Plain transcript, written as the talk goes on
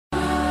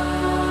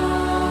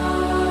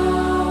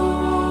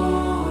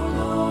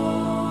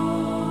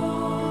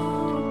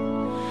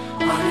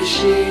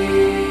shield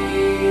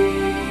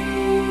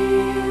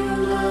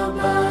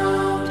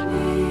about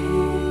me.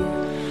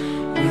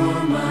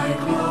 You're my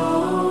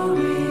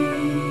glory.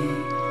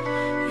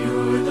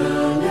 You're the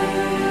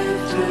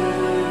lifter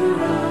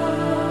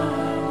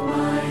of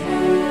my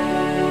head.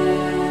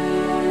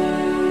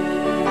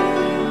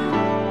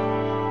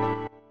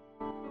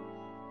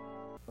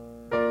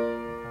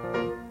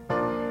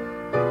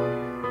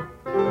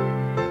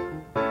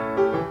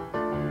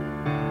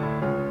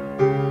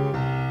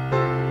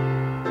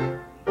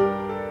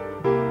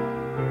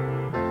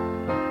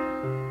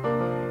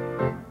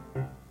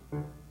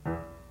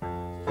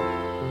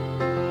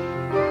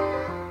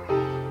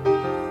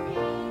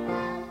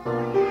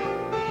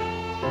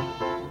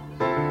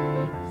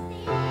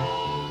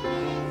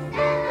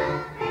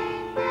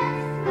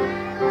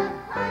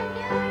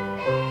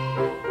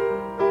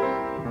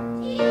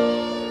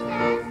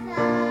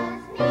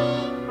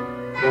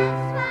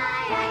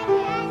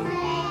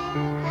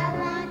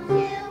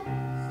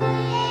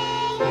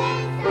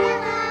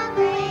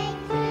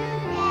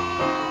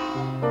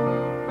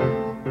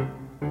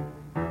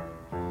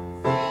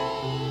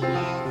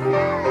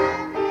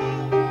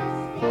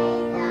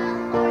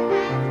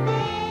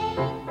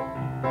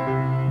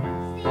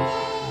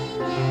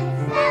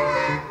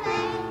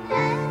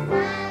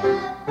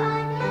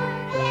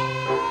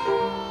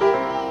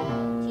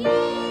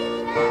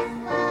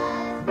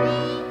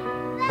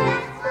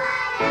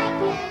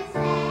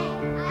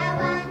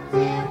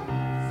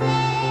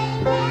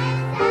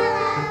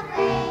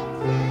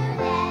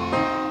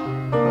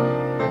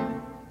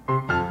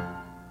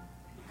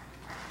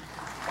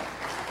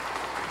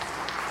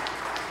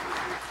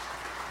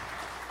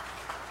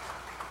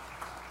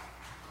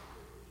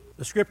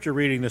 The scripture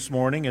reading this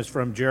morning is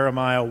from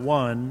Jeremiah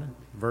 1,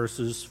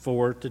 verses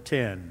 4 to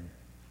 10.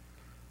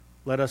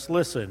 Let us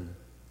listen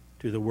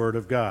to the word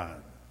of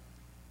God.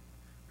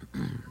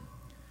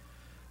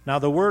 Now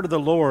the word of the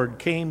Lord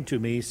came to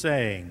me,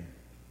 saying,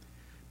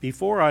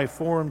 Before I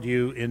formed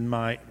you in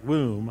my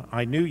womb,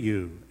 I knew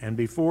you, and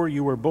before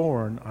you were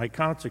born, I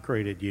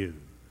consecrated you.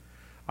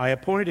 I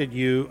appointed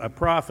you a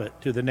prophet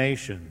to the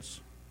nations.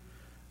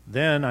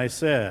 Then I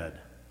said,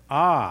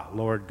 Ah,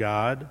 Lord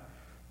God,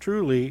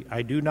 truly,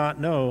 I do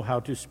not know how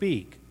to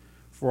speak,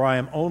 for I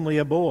am only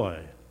a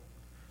boy.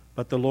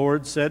 But the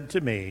Lord said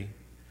to me,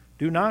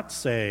 Do not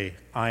say,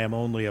 I am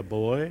only a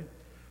boy,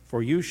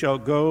 for you shall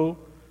go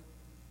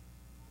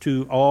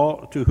to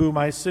all to whom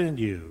I send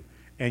you,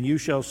 and you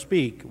shall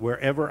speak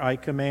wherever I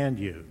command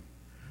you.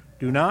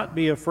 Do not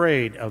be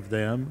afraid of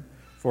them,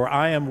 for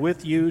I am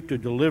with you to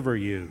deliver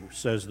you,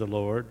 says the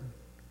Lord.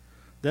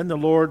 Then the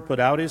Lord put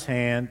out his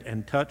hand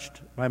and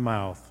touched my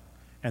mouth,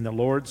 and the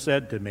Lord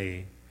said to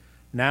me,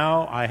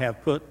 Now I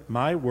have put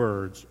my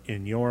words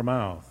in your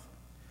mouth.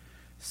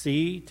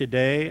 See,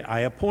 today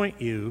I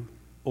appoint you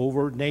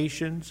over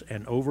nations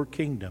and over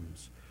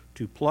kingdoms,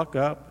 to pluck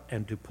up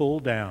and to pull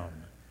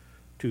down,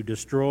 to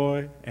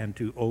destroy and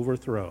to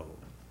overthrow,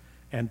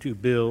 and to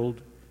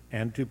build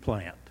and to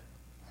plant.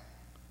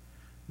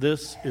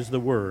 This is the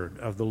word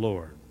of the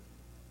Lord.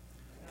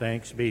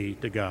 Thanks be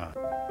to God.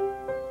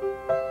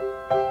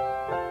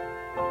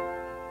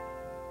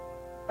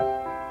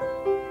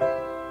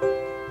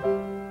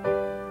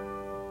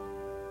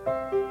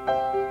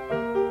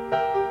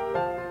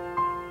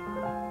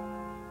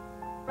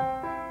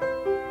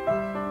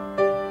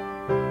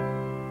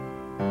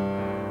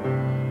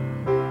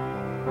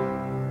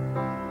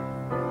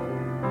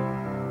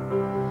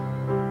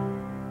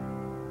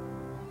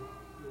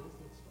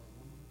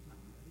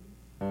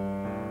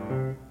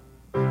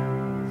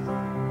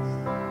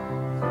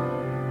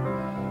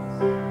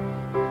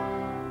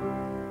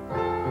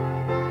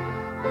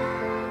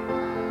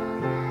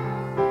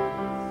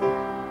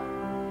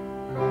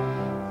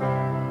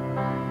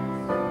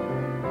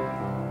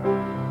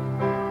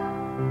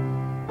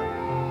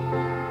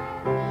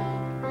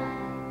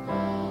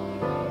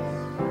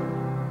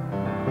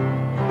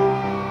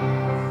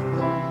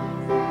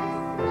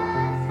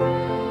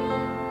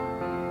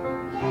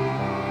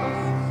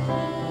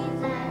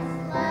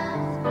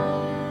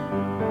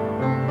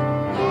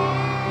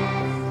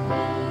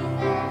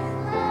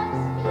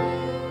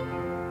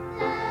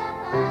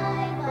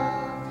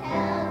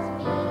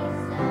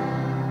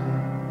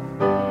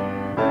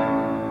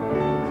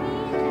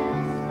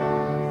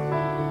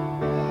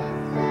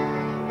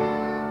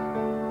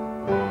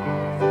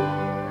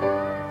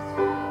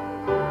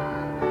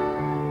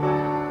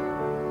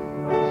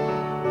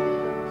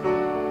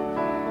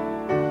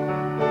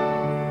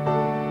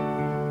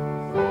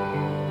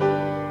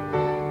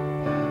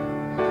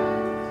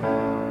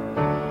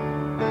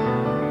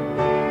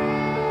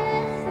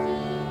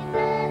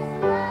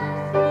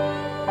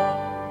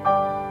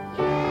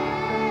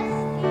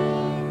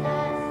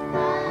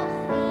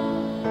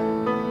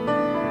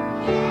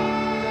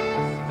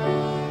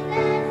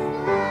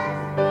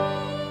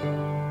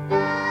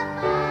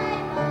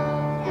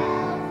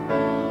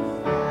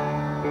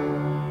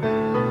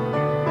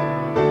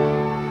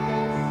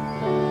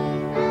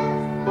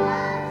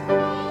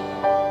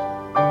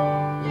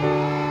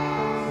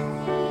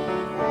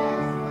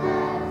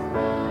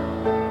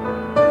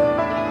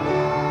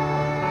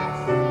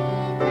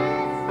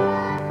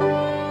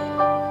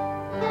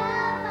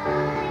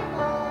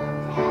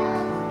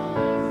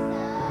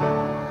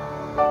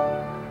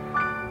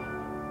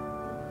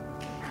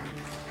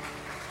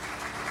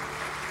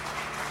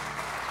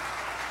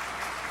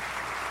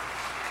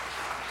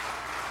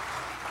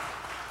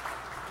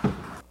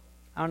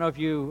 don't know if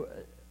you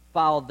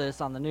followed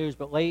this on the news,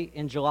 but late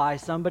in July,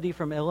 somebody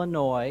from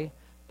Illinois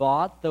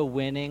bought the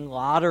winning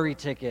lottery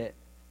ticket.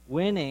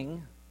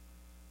 Winning,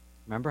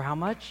 remember how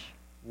much?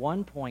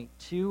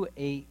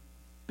 $1.28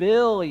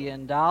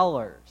 billion.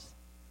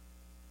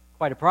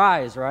 Quite a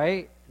prize,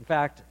 right? In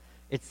fact,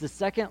 it's the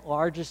second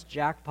largest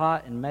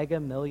jackpot in Mega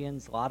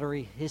Millions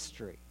lottery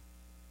history.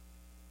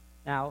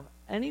 Now,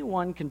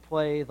 anyone can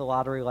play the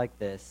lottery like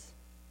this,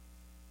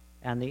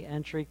 and the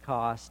entry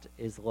cost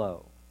is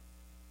low.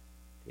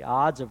 The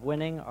odds of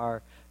winning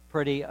are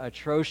pretty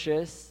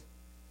atrocious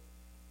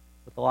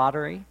with the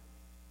lottery.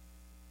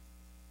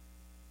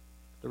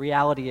 The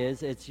reality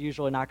is it's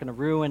usually not going to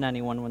ruin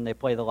anyone when they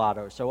play the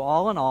lotto. So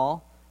all in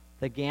all,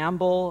 the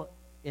gamble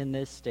in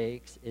this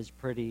stakes is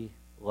pretty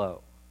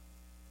low.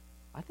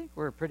 I think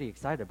we're pretty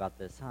excited about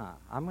this, huh?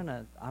 I'm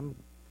a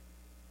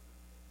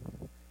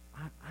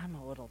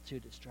little too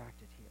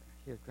distracted here.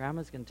 Here,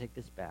 Grandma's going to take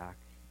this back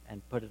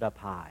and put it up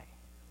high.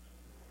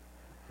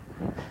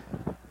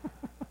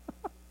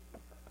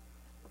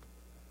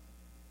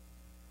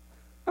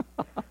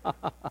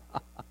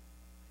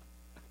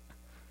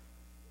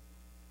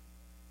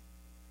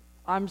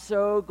 I'm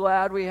so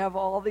glad we have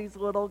all these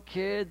little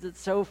kids. It's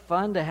so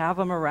fun to have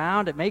them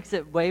around. It makes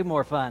it way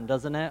more fun,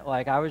 doesn't it?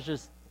 Like, I was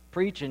just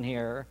preaching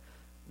here,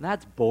 and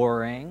that's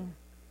boring.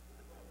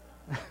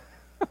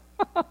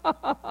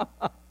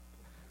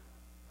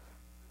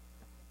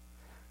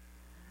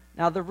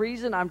 Now, the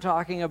reason I'm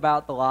talking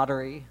about the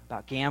lottery,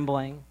 about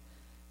gambling,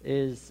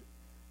 is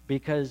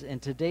because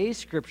in today's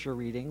scripture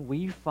reading,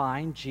 we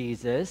find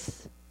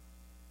Jesus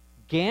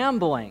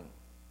gambling.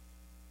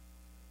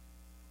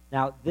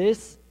 Now,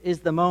 this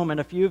is the moment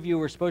a few of you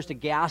were supposed to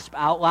gasp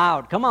out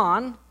loud. Come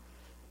on.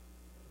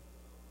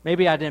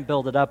 Maybe I didn't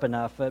build it up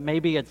enough.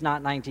 Maybe it's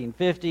not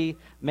 1950.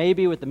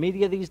 Maybe with the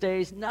media these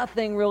days,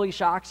 nothing really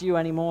shocks you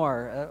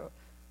anymore.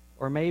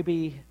 Or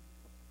maybe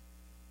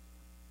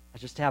I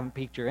just haven't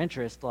piqued your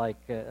interest like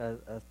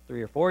a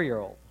 3 or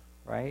 4-year-old,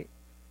 right?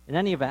 In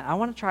any event, I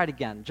want to try it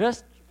again,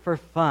 just for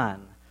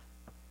fun.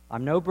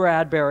 I'm no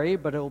Bradbury,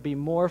 but it will be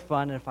more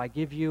fun if I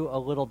give you a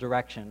little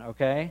direction,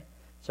 okay?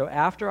 So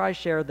after I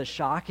share the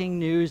shocking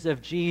news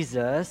of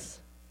Jesus,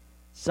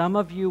 some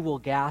of you will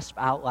gasp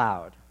out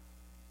loud.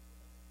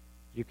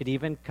 You could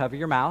even cover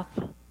your mouth,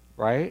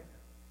 right?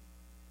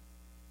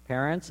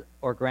 Parents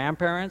or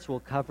grandparents will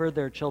cover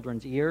their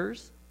children's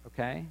ears,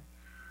 okay?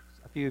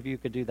 A few of you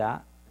could do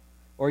that.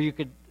 Or you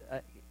could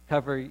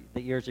cover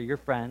the ears of your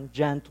friend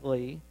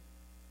gently.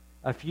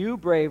 A few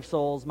brave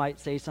souls might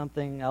say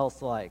something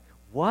else like,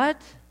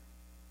 "What?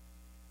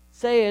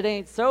 Say it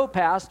ain't so,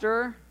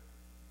 Pastor."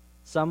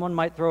 Someone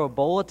might throw a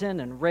bulletin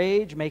in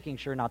rage, making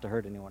sure not to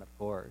hurt anyone, of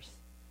course.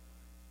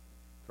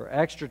 For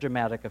extra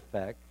dramatic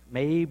effect,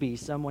 maybe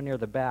someone near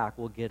the back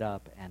will get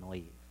up and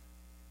leave.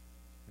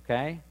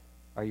 Okay?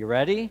 Are you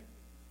ready?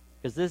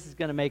 Because this is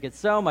going to make it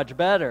so much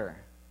better.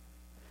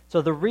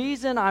 So the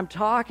reason I'm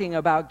talking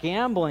about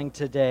gambling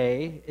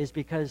today is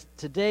because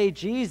today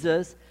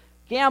Jesus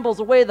gambles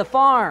away the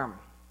farm.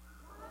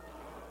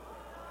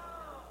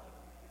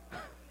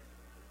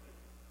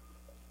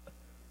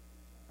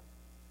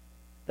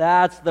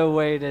 That's the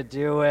way to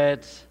do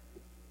it.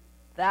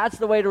 That's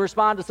the way to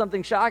respond to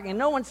something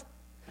shocking. And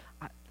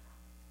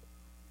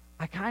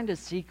I kind of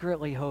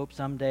secretly hope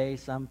someday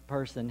some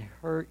person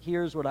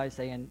hears what I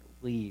say and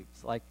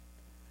leaves. Like,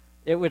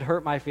 it would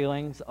hurt my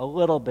feelings a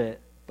little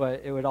bit,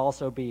 but it would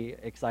also be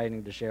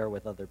exciting to share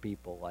with other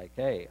people. Like,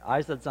 hey,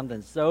 I said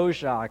something so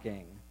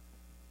shocking.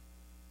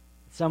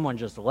 Someone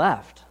just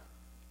left.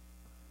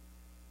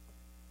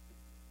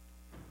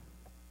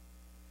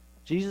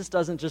 Jesus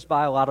doesn't just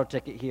buy a lotto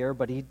ticket here,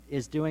 but he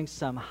is doing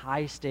some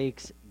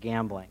high-stakes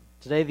gambling.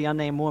 Today, the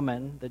unnamed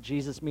woman that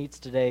Jesus meets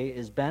today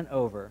is bent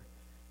over.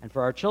 And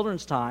for our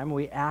children's time,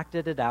 we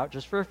acted it out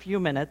just for a few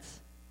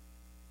minutes.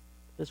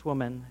 This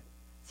woman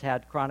has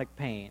had chronic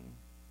pain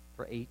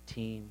for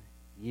 18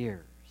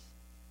 years.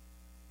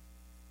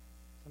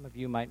 Some of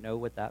you might know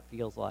what that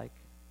feels like.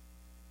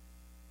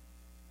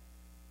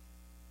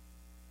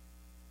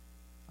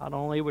 Not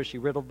only was she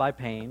riddled by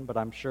pain, but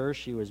I'm sure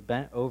she was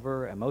bent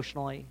over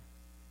emotionally,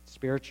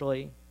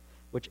 spiritually,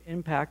 which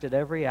impacted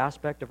every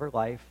aspect of her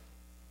life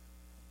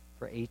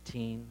for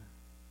 18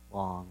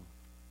 long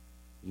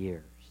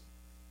years.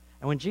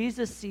 And when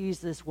Jesus sees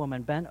this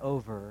woman bent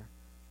over,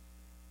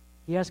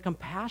 he has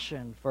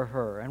compassion for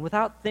her. And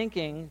without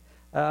thinking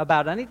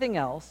about anything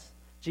else,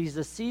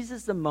 Jesus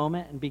seizes the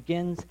moment and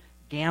begins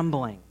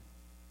gambling.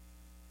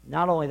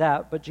 Not only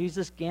that, but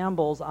Jesus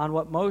gambles on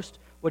what most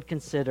would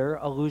consider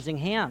a losing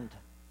hand.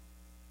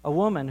 A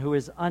woman who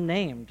is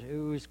unnamed,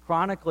 who is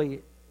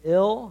chronically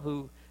ill,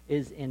 who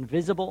is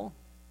invisible.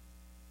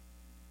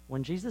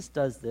 When Jesus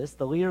does this,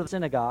 the leader of the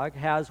synagogue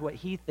has what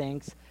he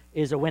thinks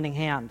is a winning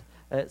hand.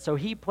 So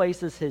he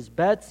places his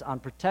bets on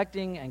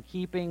protecting and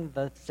keeping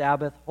the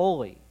Sabbath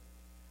holy.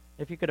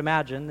 If you could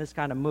imagine, this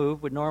kind of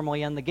move would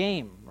normally end the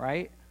game,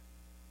 right?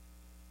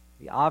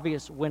 The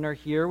obvious winner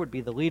here would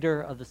be the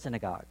leader of the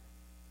synagogue.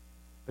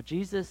 But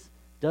Jesus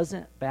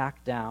doesn't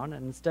back down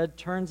and instead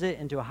turns it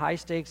into a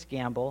high-stakes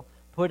gamble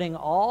putting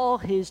all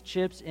his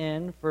chips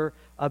in for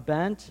a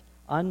bent,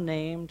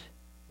 unnamed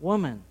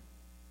woman.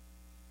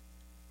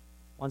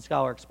 One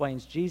scholar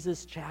explains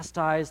Jesus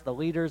chastised the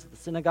leaders of the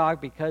synagogue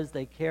because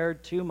they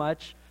cared too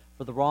much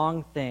for the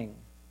wrong thing.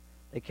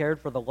 They cared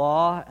for the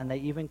law, and they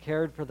even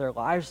cared for their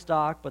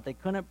livestock, but they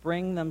couldn't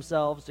bring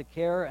themselves to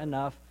care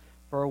enough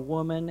for a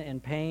woman in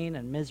pain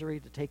and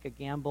misery to take a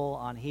gamble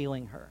on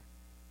healing her.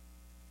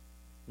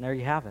 And there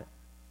you have it.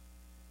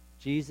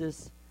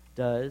 Jesus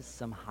does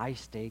some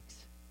high-stakes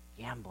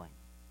gambling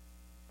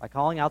by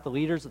calling out the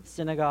leaders of the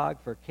synagogue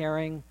for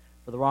caring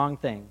for the wrong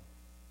thing.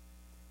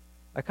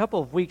 A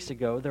couple of weeks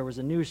ago, there was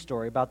a news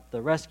story about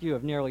the rescue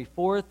of nearly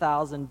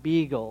 4,000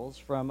 beagles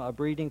from a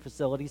breeding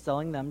facility,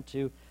 selling them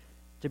to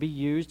be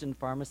used in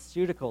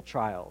pharmaceutical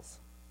trials.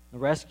 The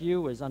rescue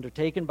was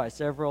undertaken by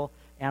several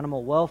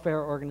animal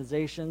welfare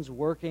organizations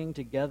working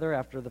together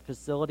after the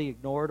facility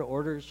ignored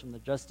orders from the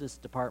Justice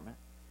Department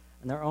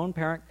and their own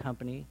parent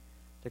company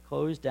to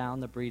close down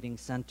the breeding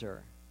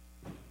center.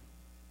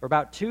 For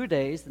about 2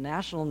 days, the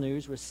national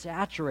news was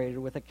saturated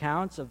with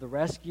accounts of the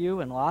rescue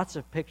and lots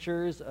of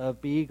pictures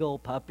of beagle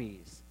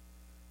puppies,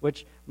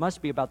 which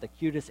must be about the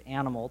cutest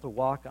animal to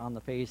walk on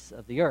the face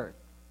of the earth,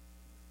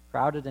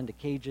 crowded into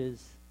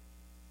cages,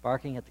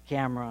 barking at the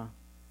camera.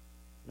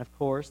 And of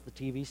course, the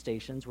TV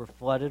stations were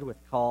flooded with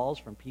calls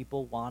from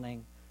people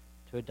wanting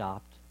to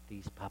adopt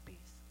these puppies.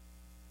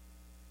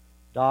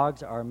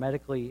 Dogs are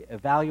medically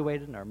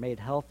evaluated and are made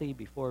healthy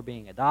before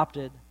being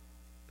adopted,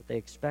 but they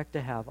expect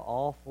to have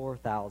all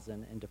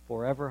 4,000 into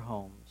forever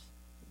homes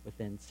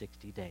within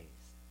 60 days.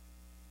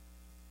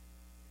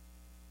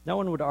 No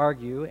one would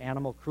argue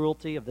animal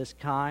cruelty of this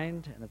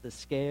kind and of this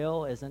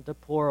scale isn't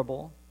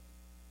deplorable.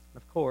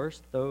 Of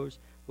course, those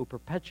who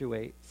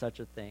perpetuate such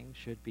a thing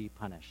should be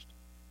punished.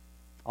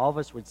 All of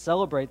us would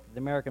celebrate that the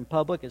American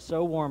public is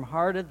so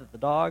warm-hearted that the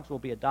dogs will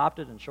be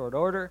adopted in short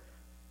order.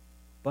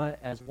 But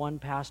as one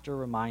pastor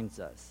reminds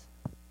us,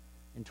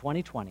 in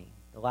 2020,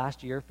 the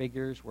last year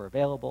figures were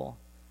available,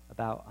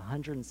 about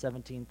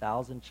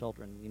 117,000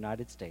 children in the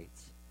United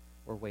States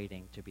were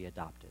waiting to be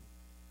adopted.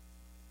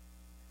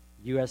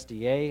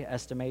 USDA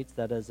estimates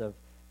that as of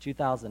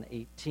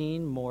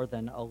 2018, more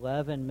than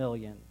 11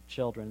 million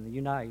children in the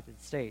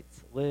United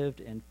States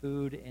lived in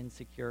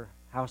food-insecure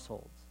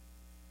households.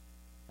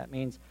 That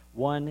means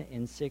 1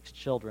 in 6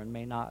 children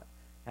may not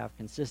have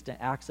consistent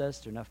access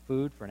to enough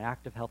food for an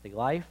active, healthy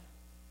life.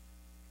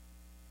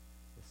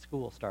 With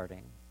school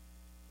starting,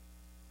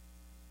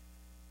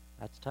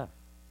 that's tough.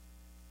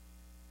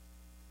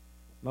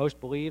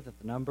 Most believe that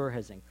the number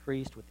has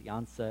increased with the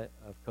onset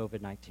of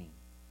COVID-19.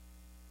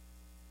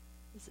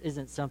 This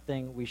isn't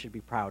something we should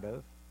be proud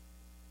of.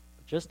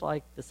 But just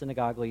like the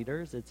synagogue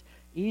leaders, it's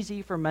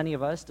easy for many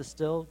of us to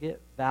still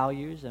get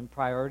values and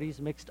priorities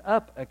mixed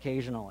up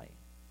occasionally.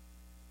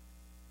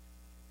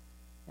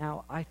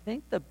 Now, I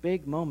think the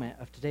big moment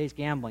of today's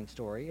gambling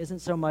story isn't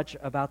so much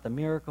about the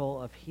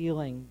miracle of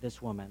healing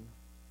this woman,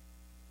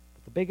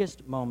 but the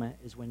biggest moment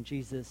is when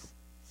Jesus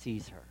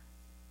sees her.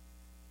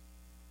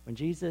 When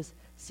Jesus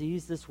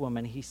sees this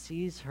woman, he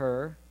sees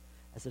her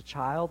as a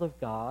child of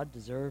God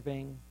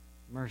deserving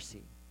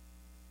mercy.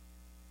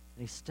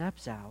 And he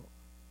steps out,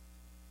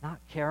 not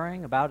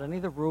caring about any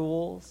of the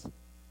rules, and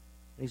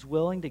he's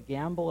willing to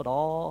gamble it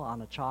all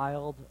on a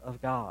child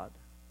of God.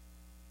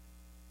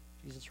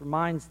 Jesus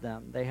reminds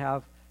them they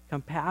have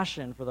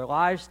compassion for their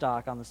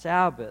livestock on the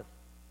Sabbath.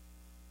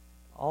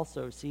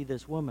 Also see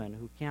this woman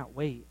who can't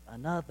wait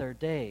another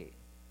day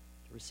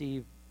to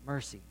receive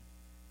mercy.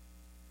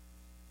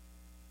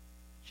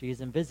 She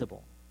is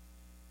invisible.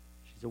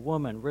 She's a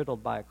woman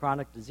riddled by a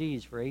chronic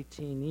disease for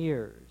 18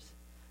 years.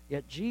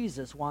 Yet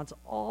Jesus wants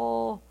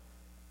all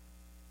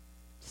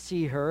to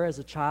see her as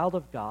a child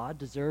of God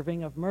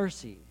deserving of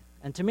mercy.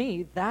 And to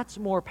me, that's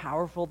more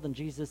powerful than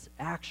Jesus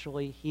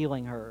actually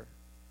healing her.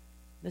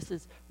 This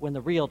is when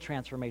the real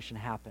transformation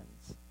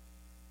happens,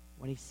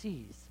 when he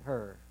sees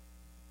her,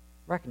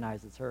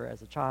 recognizes her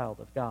as a child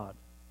of God.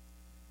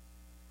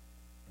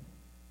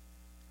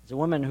 As a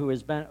woman who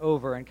is bent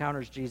over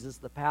encounters Jesus,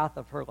 the path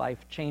of her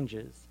life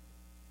changes.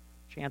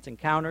 Chance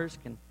encounters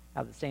can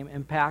have the same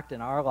impact in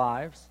our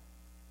lives.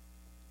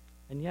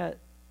 And yet,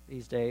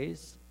 these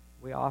days,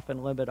 we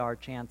often limit our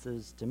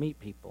chances to meet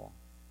people.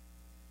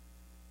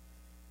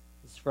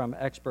 This is from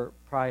expert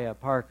Priya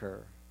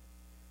Parker.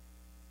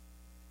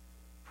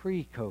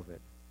 Pre-COVID,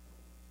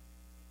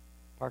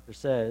 Parker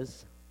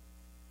says,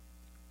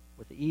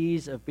 with the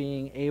ease of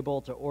being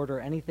able to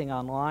order anything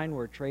online,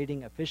 we're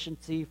trading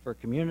efficiency for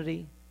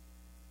community.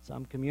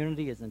 Some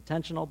community is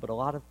intentional, but a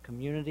lot of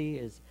community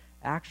is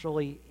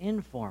actually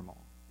informal.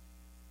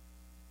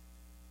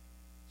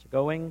 So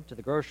going to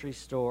the grocery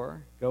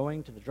store,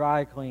 going to the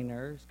dry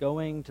cleaners,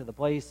 going to the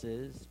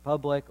places,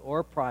 public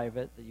or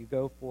private, that you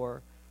go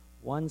for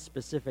one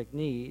specific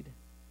need,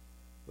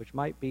 which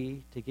might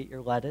be to get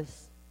your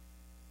lettuce,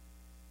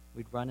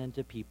 we'd run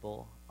into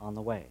people on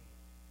the way.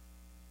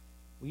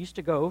 We used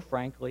to go,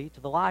 frankly, to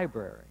the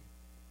library.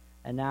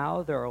 And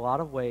now there are a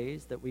lot of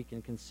ways that we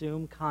can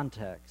consume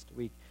context.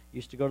 We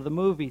used to go to the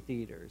movie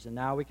theaters, and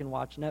now we can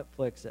watch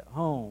Netflix at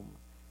home.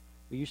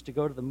 We used to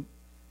go to the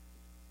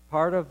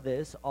part of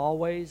this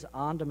always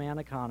on-demand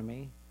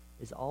economy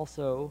is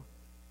also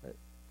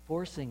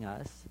forcing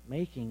us,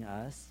 making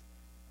us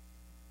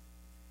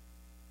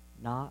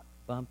not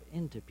bump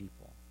into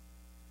people.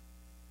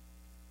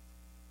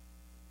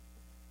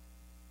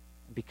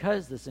 And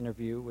because this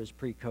interview was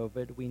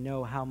pre-COVID, we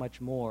know how much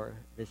more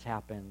this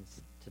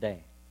happens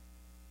today.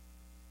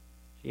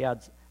 She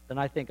adds, then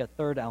I think a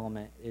third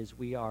element is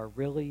we are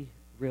really,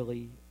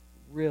 really,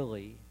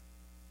 really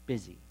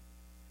busy.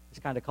 This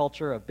kind of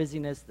culture of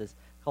busyness, this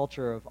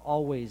culture of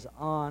always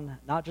on,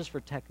 not just for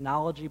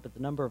technology, but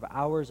the number of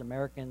hours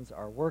Americans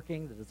are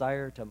working, the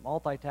desire to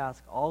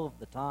multitask all of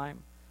the time.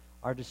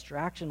 Our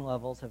distraction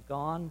levels have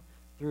gone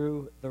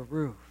through the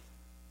roof.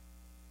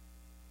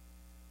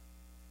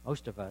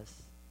 Most of us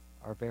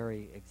are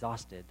very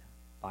exhausted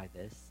by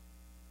this.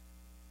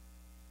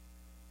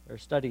 There are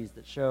studies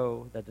that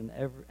show that in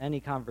any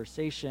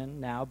conversation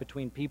now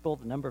between people,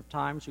 the number of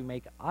times we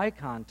make eye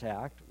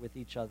contact with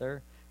each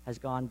other has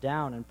gone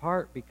down, in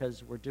part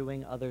because we're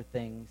doing other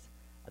things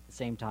at the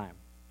same time.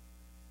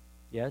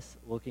 Yes,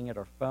 looking at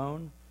our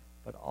phone,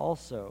 but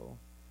also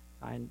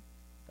kind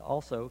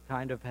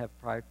of have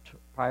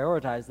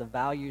prioritized the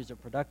values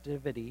of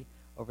productivity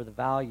over the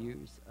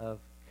values of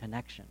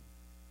connection.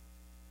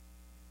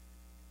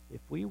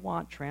 If we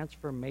want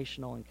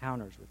transformational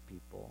encounters with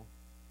people,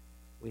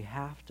 we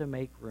have to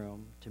make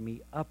room to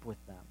meet up with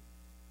them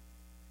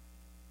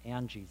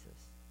and Jesus.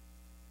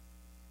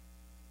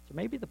 So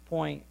maybe the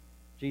point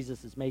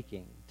Jesus is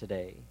making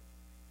today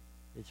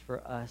is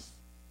for us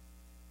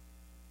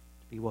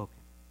to be woken.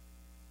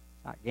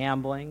 It's not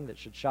gambling that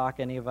should shock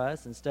any of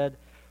us. Instead,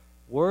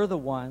 we're the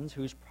ones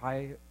whose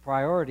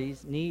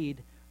priorities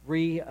need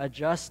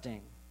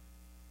readjusting.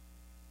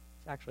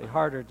 It's actually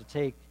harder to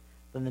take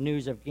than the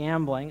news of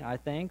gambling, I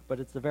think, but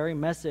it's the very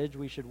message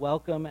we should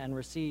welcome and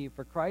receive.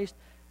 For Christ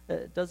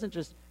doesn't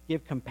just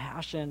give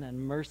compassion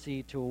and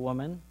mercy to a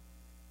woman.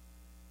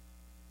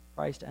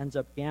 Christ ends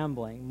up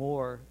gambling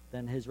more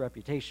than his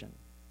reputation.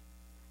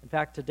 In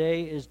fact,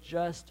 today is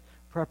just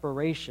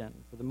preparation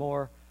for the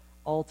more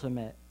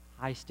ultimate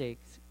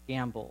high-stakes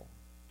gamble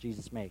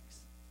Jesus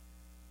makes.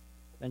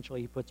 Eventually,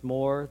 he puts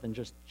more than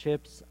just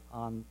chips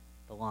on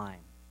the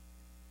line.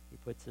 He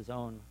puts his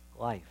own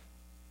life.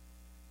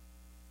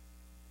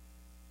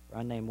 For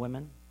unnamed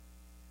women,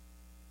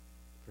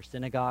 for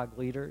synagogue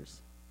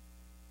leaders,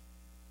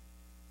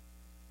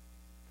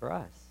 for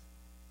us.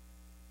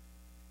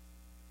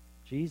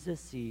 Jesus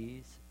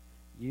sees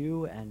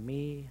you and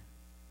me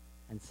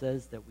and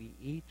says that we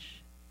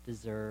each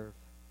deserve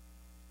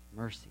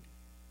mercy.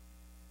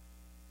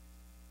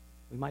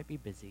 We might be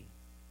busy.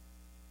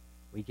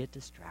 We get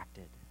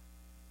distracted.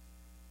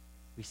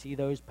 We see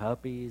those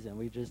puppies and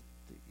we just,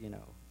 get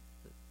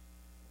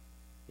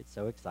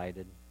so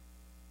excited.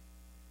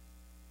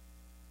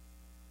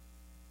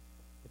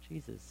 But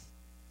Jesus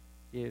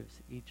gives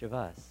each of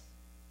us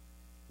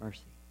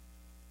mercy.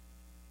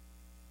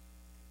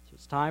 So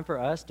it's time for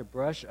us to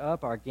brush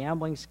up our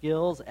gambling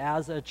skills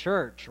as a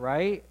church,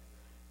 right?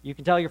 You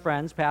can tell your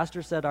friends,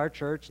 Pastor said our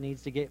church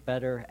needs to get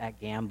better at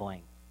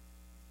gambling.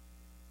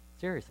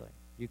 Seriously,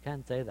 you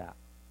can say that.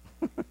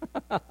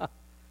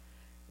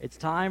 It's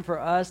time for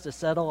us to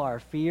settle our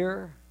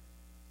fear,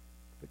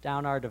 put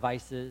down our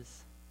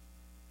devices,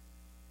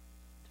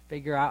 to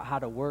figure out how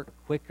to work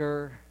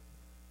quicker,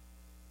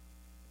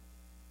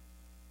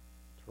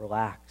 to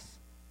relax, to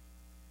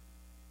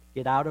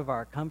get out of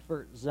our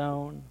comfort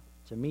zone,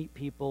 to meet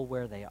people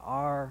where they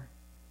are,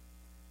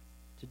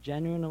 to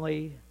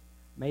genuinely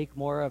make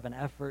more of an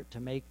effort to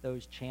make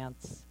those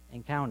chance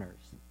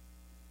encounters.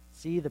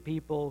 See the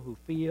people who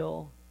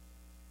feel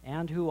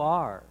and who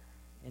are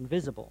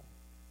invisible.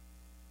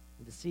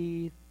 And to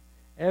see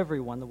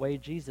everyone the way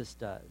Jesus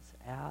does,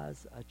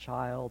 as a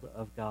child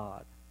of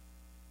God,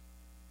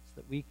 so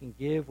that we can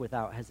give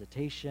without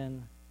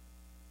hesitation,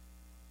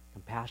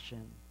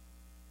 compassion,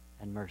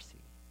 and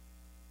mercy,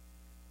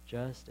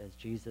 just as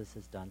Jesus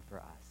has done for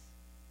us.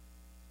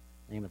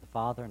 In the name of the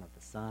Father, and of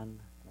the Son,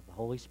 and of the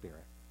Holy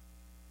Spirit.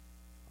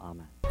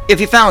 Amen. If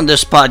you found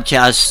this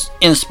podcast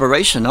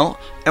inspirational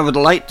and would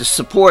like to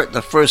support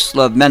the First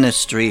Love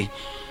Ministry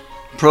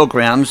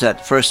programs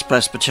at First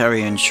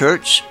Presbyterian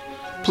Church,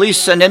 please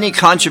send any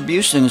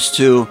contributions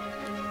to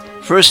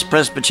First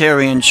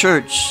Presbyterian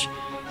Church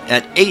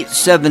at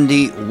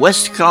 870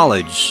 West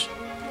College,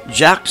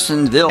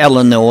 Jacksonville,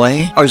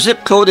 Illinois. Our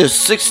zip code is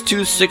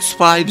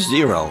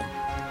 62650.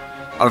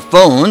 Our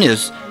phone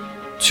is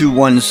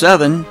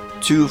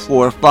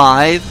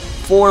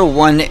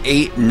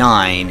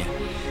 217-245-4189.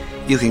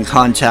 You can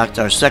contact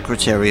our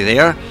secretary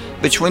there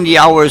between the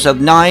hours of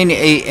 9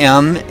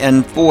 a.m.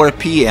 and 4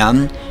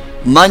 p.m.,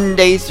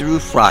 Monday through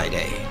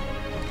Friday.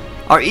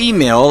 Our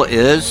email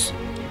is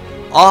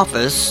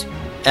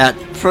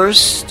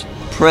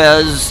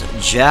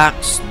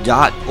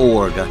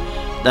office@firstpresjax.org.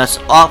 That's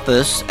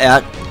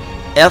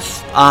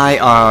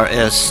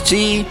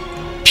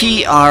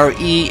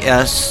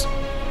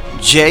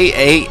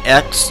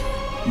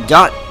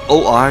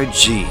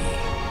office@firstpresjax.org.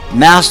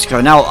 Masks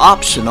are now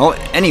optional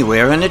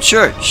anywhere in the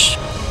church.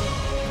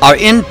 Our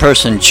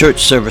in-person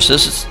church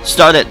services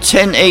start at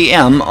 10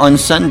 a.m. on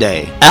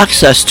Sunday.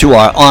 Access to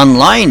our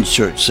online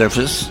church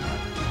service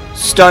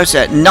starts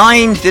at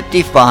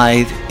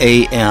 9:55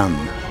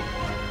 a.m.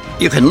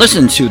 You can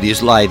listen to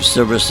these live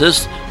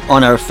services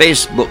on our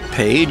Facebook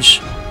page,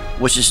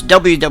 which is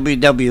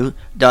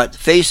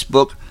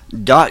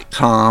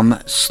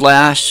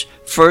www.facebook.com/first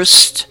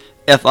FIRST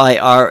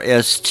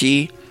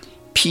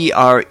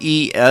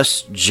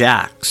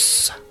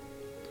Jacks.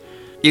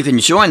 You can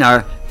join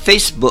our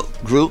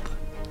Facebook group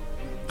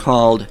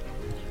called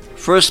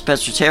First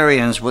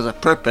Presbyterians with a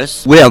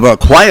Purpose. We have a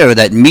choir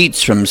that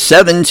meets from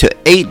 7 to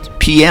 8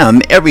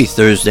 p.m. every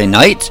Thursday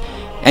night,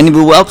 and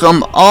we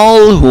welcome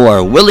all who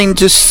are willing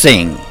to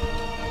sing.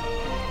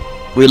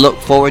 We look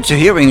forward to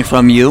hearing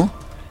from you,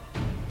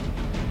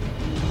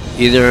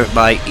 either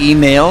by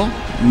email,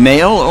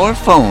 mail, or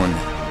phone.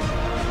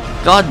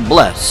 God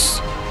bless,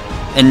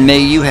 and may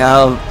you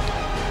have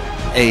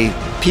a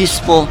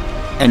peaceful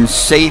and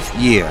safe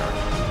year.